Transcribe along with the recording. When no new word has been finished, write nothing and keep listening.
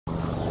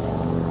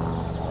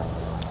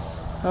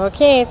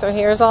Okay, so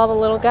here's all the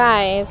little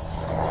guys.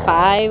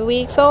 5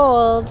 weeks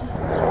old.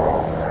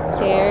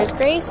 There's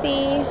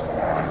Gracie.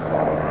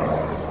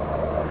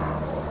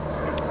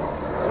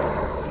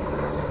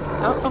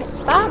 Oh,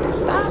 stop,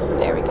 stop.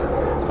 There we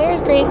go. There's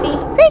Gracie.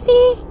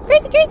 Gracie!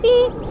 Gracie,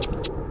 Gracie!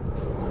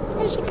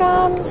 Here she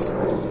comes.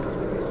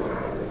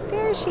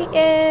 There she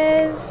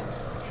is.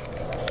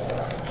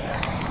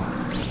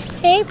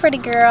 Hey, pretty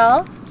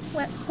girl.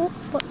 What? Oh,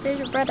 there's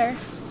your brother.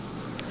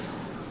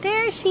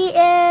 There she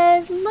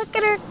is. Look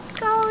at her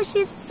go.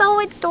 She's so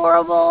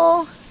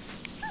adorable.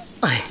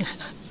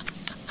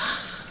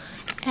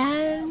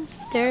 And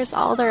there's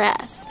all the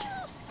rest.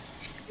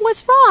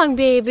 What's wrong,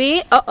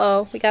 baby?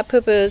 Uh-oh, we got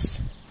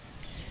poo-poos.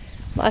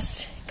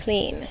 Must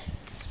clean.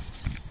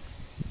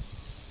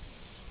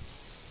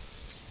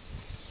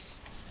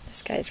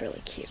 This guy's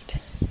really cute.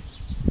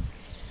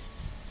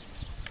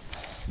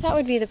 That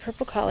would be the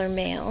purple collar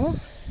male,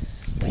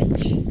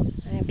 which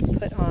I have to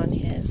put on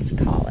his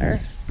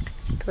collar.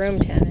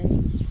 Groomed him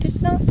and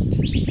did not put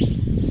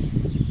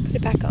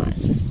it back on.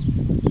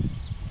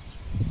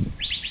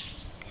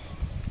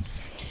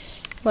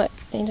 Look,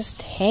 they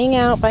just hang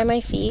out by my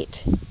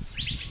feet.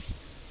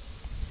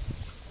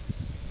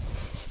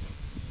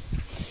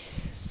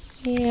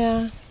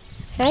 Yeah.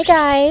 Hi,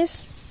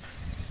 guys.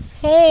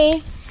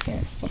 Hey.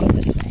 Here, we'll go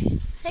this way.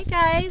 Hi,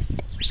 guys.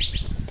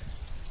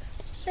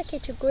 Look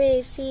at your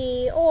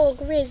Gracie. Oh,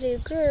 Gracie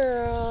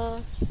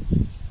girl.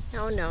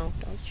 Oh, no.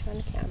 Don't show on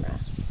the camera.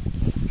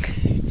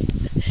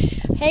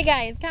 Hey,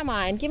 guys, come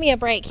on. Give me a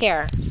break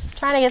here. I'm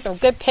trying to get some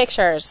good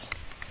pictures.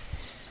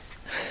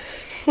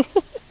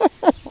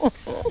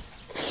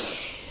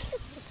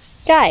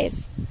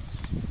 Guys.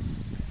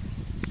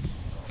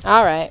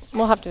 All right.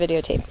 We'll have to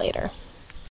videotape later.